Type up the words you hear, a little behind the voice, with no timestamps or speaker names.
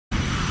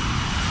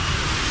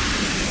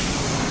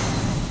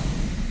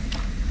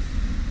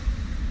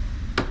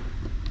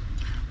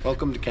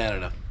Welcome to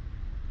Canada.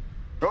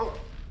 Oh.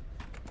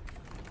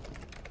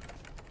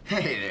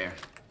 Hey there.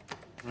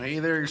 Hey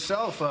there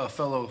yourself,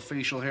 fellow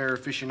facial hair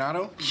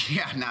aficionado.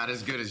 Yeah, not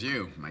as good as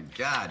you. My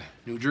God.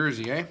 New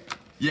Jersey, eh?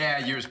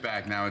 Yeah, years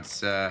back. Now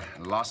it's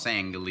Los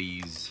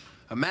Angeles.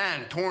 A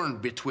man torn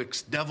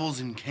betwixt devils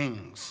and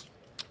kings.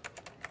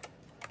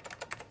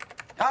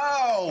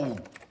 Oh!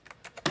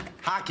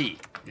 Hockey.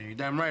 Yeah, you're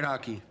damn right,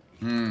 hockey.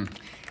 Don't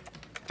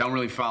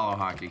really follow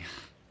hockey.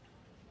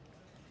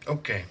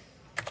 Okay.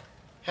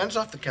 Hands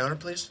off the counter,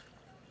 please.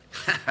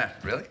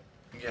 Really?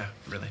 Yeah,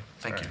 really.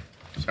 Thank you.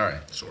 Sorry.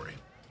 Sorry.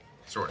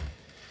 Sorry.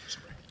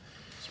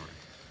 Sorry.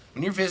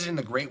 When you're visiting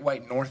the great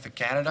white north of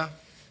Canada,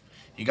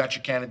 you got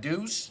your can of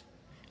do's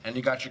and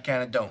you got your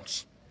can of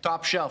don'ts.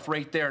 Top shelf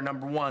right there,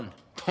 number one.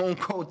 Don't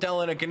go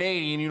telling a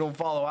Canadian you don't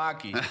follow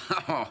hockey.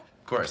 Oh,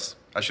 of course.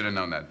 I should have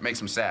known that.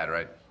 Makes him sad,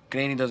 right?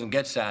 Canadian doesn't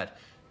get sad.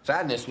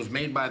 Sadness was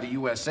made by the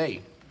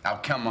USA. Oh,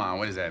 come on.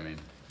 What does that mean?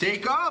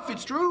 Take off,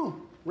 it's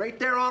true. Right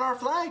there on our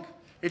flag.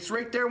 It's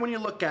right there when you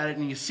look at it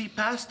and you see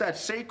past that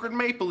sacred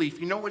maple leaf.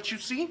 You know what you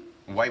see?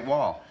 White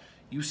wall.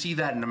 You see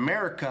that in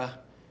America,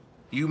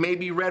 you may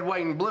be red,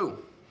 white, and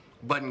blue.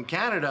 But in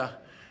Canada,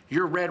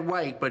 you're red,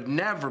 white, but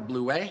never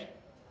blue, eh?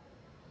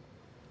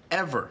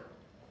 Ever.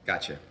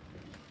 Gotcha.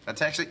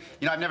 That's actually,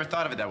 I've never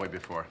thought of it that way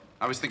before.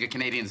 I always think of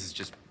Canadians as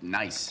just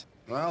nice.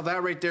 Well,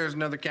 that right there is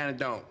another can of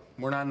don't.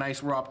 We're not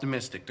nice, we're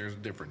optimistic. There's a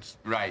difference.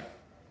 Right.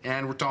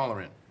 And we're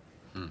tolerant.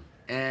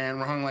 And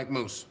we're hung like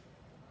moose.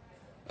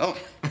 Oh.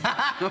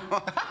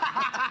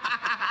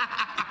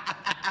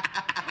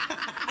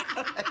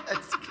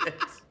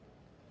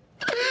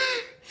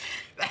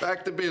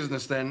 Back to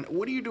business then.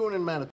 What are you doing in Manitoba?